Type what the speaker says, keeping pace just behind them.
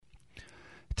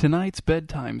Tonight's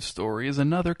bedtime story is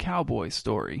another cowboy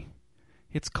story.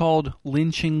 It's called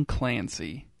Lynching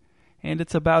Clancy, and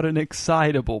it's about an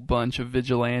excitable bunch of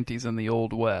vigilantes in the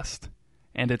Old West.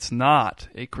 And it's not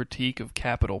a critique of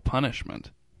capital punishment.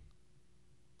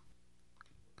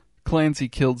 Clancy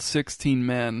killed 16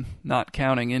 men, not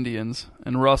counting Indians,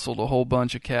 and rustled a whole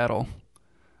bunch of cattle.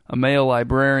 A male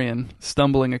librarian,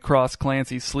 stumbling across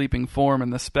Clancy's sleeping form in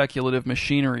the speculative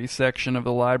machinery section of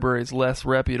the library's less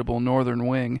reputable northern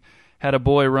wing, had a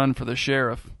boy run for the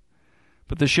sheriff.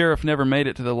 But the sheriff never made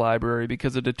it to the library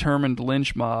because a determined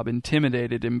lynch mob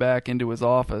intimidated him back into his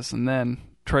office and then,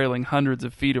 trailing hundreds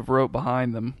of feet of rope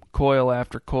behind them, coil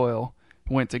after coil,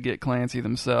 went to get Clancy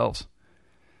themselves.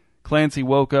 Clancy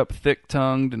woke up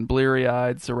thick-tongued and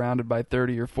bleary-eyed, surrounded by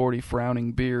 30 or 40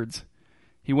 frowning beards.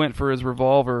 He went for his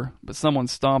revolver, but someone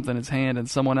stomped in his hand and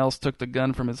someone else took the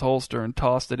gun from his holster and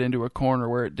tossed it into a corner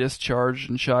where it discharged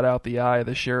and shot out the eye of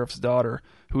the sheriff's daughter,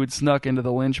 who had snuck into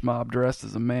the lynch mob dressed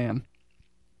as a man.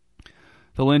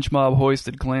 The lynch mob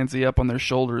hoisted Clancy up on their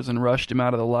shoulders and rushed him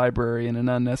out of the library in an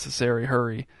unnecessary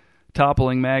hurry,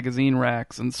 toppling magazine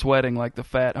racks and sweating like the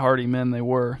fat, hardy men they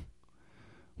were.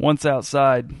 Once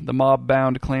outside, the mob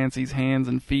bound Clancy's hands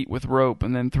and feet with rope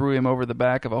and then threw him over the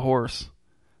back of a horse.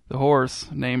 The horse,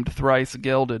 named Thrice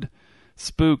Gelded,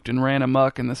 spooked and ran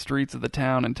amuck in the streets of the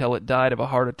town until it died of a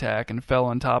heart attack and fell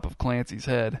on top of Clancy's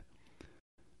head.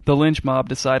 The lynch mob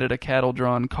decided a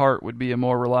cattle-drawn cart would be a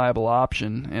more reliable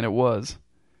option, and it was.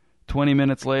 20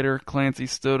 minutes later, Clancy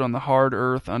stood on the hard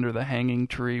earth under the hanging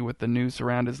tree with the noose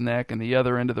around his neck and the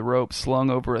other end of the rope slung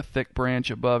over a thick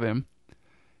branch above him.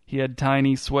 He had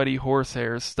tiny, sweaty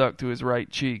horsehairs stuck to his right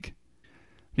cheek.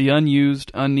 The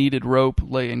unused, unneeded rope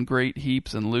lay in great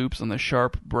heaps and loops on the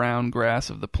sharp brown grass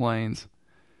of the plains.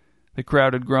 The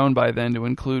crowd had grown by then to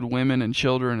include women and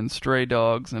children and stray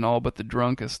dogs and all but the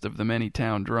drunkest of the many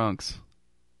town drunks.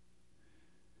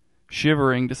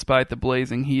 Shivering despite the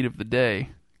blazing heat of the day,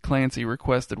 Clancy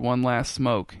requested one last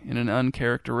smoke in an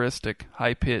uncharacteristic,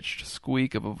 high-pitched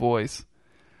squeak of a voice.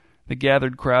 The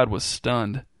gathered crowd was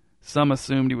stunned. Some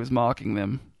assumed he was mocking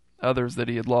them, others that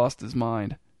he had lost his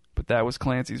mind. But that was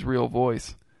Clancy's real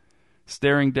voice.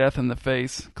 Staring death in the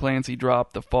face, Clancy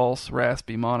dropped the false,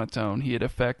 raspy monotone he had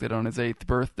affected on his 8th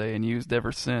birthday and used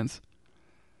ever since.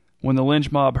 When the lynch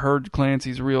mob heard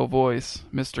Clancy's real voice,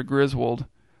 Mr. Griswold,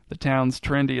 the town's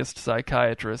trendiest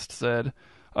psychiatrist, said,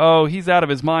 "Oh, he's out of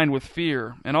his mind with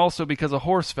fear, and also because a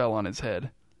horse fell on his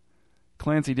head."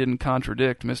 Clancy didn't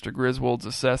contradict Mr. Griswold's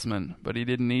assessment, but he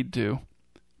didn't need to.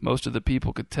 Most of the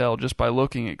people could tell just by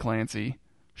looking at Clancy,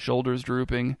 shoulders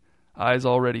drooping, eyes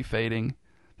already fading,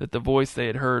 that the voice they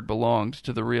had heard belonged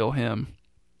to the real him.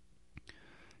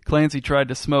 Clancy tried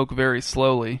to smoke very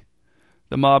slowly.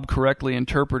 The mob correctly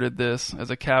interpreted this as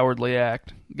a cowardly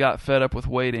act, got fed up with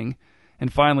waiting,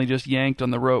 and finally just yanked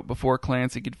on the rope before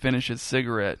Clancy could finish his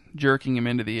cigarette, jerking him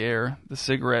into the air, the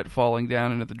cigarette falling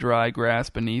down into the dry grass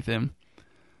beneath him.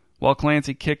 While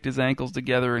Clancy kicked his ankles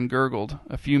together and gurgled,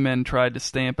 a few men tried to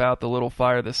stamp out the little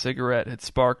fire the cigarette had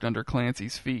sparked under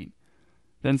Clancy's feet.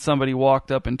 Then somebody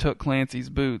walked up and took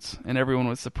Clancy's boots, and everyone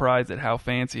was surprised at how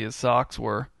fancy his socks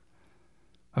were.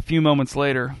 A few moments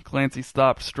later, Clancy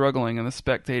stopped struggling and the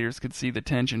spectators could see the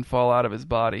tension fall out of his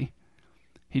body.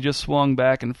 He just swung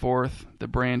back and forth, the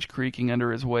branch creaking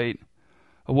under his weight.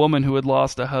 A woman who had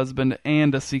lost a husband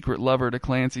and a secret lover to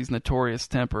Clancy's notorious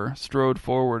temper strode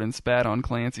forward and spat on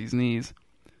Clancy's knees.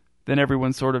 Then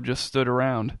everyone sort of just stood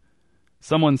around.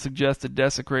 Someone suggested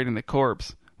desecrating the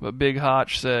corpse, but Big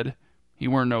Hotch said, "He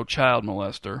weren't no child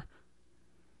molester."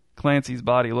 Clancy's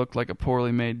body looked like a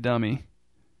poorly made dummy.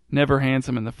 Never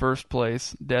handsome in the first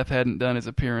place, death hadn't done his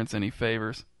appearance any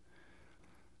favors.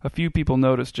 A few people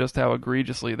noticed just how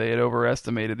egregiously they had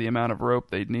overestimated the amount of rope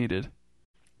they'd needed.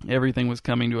 Everything was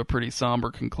coming to a pretty somber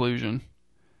conclusion.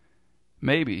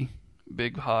 "Maybe,"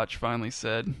 Big Hotch finally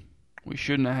said, "we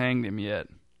shouldn't have hanged him yet."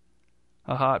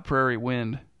 A hot prairie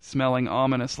wind, smelling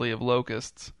ominously of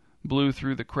locusts, blew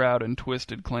through the crowd and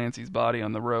twisted Clancy's body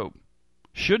on the rope.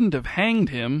 "Shouldn't have hanged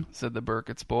him," said the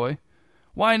Burkett's boy.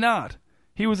 "Why not?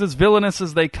 He was as villainous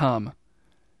as they come."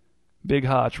 Big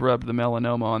Hotch rubbed the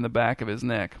melanoma on the back of his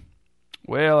neck.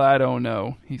 "Well, I don't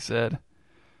know," he said.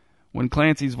 "When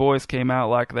Clancy's voice came out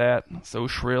like that, so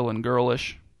shrill and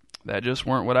girlish, that just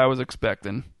weren't what I was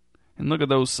expectin'. And look at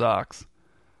those socks.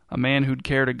 A man who'd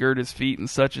care to gird his feet in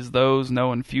such as those,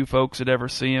 knowin' few folks would ever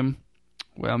see him.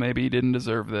 Well, maybe he didn't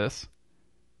deserve this."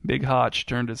 Big Hotch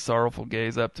turned his sorrowful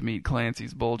gaze up to meet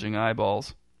Clancy's bulging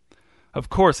eyeballs. "Of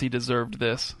course he deserved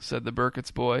this," said the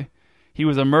Burkett's boy. "He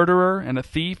was a murderer and a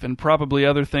thief and probably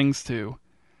other things too.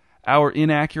 Our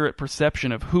inaccurate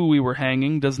perception of who we were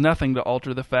hanging does nothing to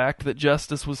alter the fact that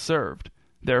justice was served.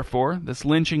 Therefore, this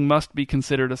lynching must be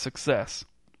considered a success."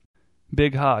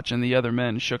 Big Hotch and the other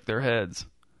men shook their heads.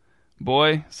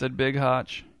 "Boy," said Big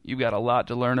Hotch, "you've got a lot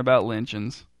to learn about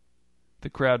lynchings." The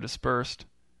crowd dispersed,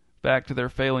 back to their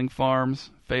failing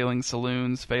farms, failing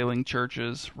saloons, failing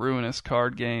churches, ruinous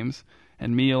card games,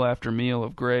 and meal after meal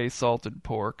of gray, salted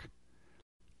pork.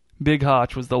 Big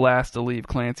Hotch was the last to leave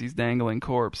Clancy's dangling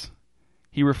corpse.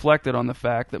 He reflected on the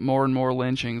fact that more and more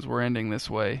lynchings were ending this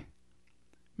way.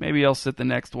 "Maybe I'll sit the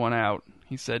next one out,"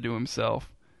 he said to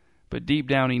himself. But deep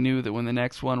down he knew that when the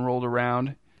next one rolled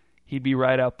around, he'd be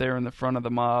right out there in the front of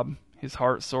the mob, his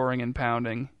heart soaring and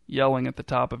pounding, yelling at the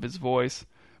top of his voice,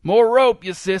 "More rope,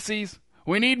 you sissies!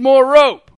 We need more rope!"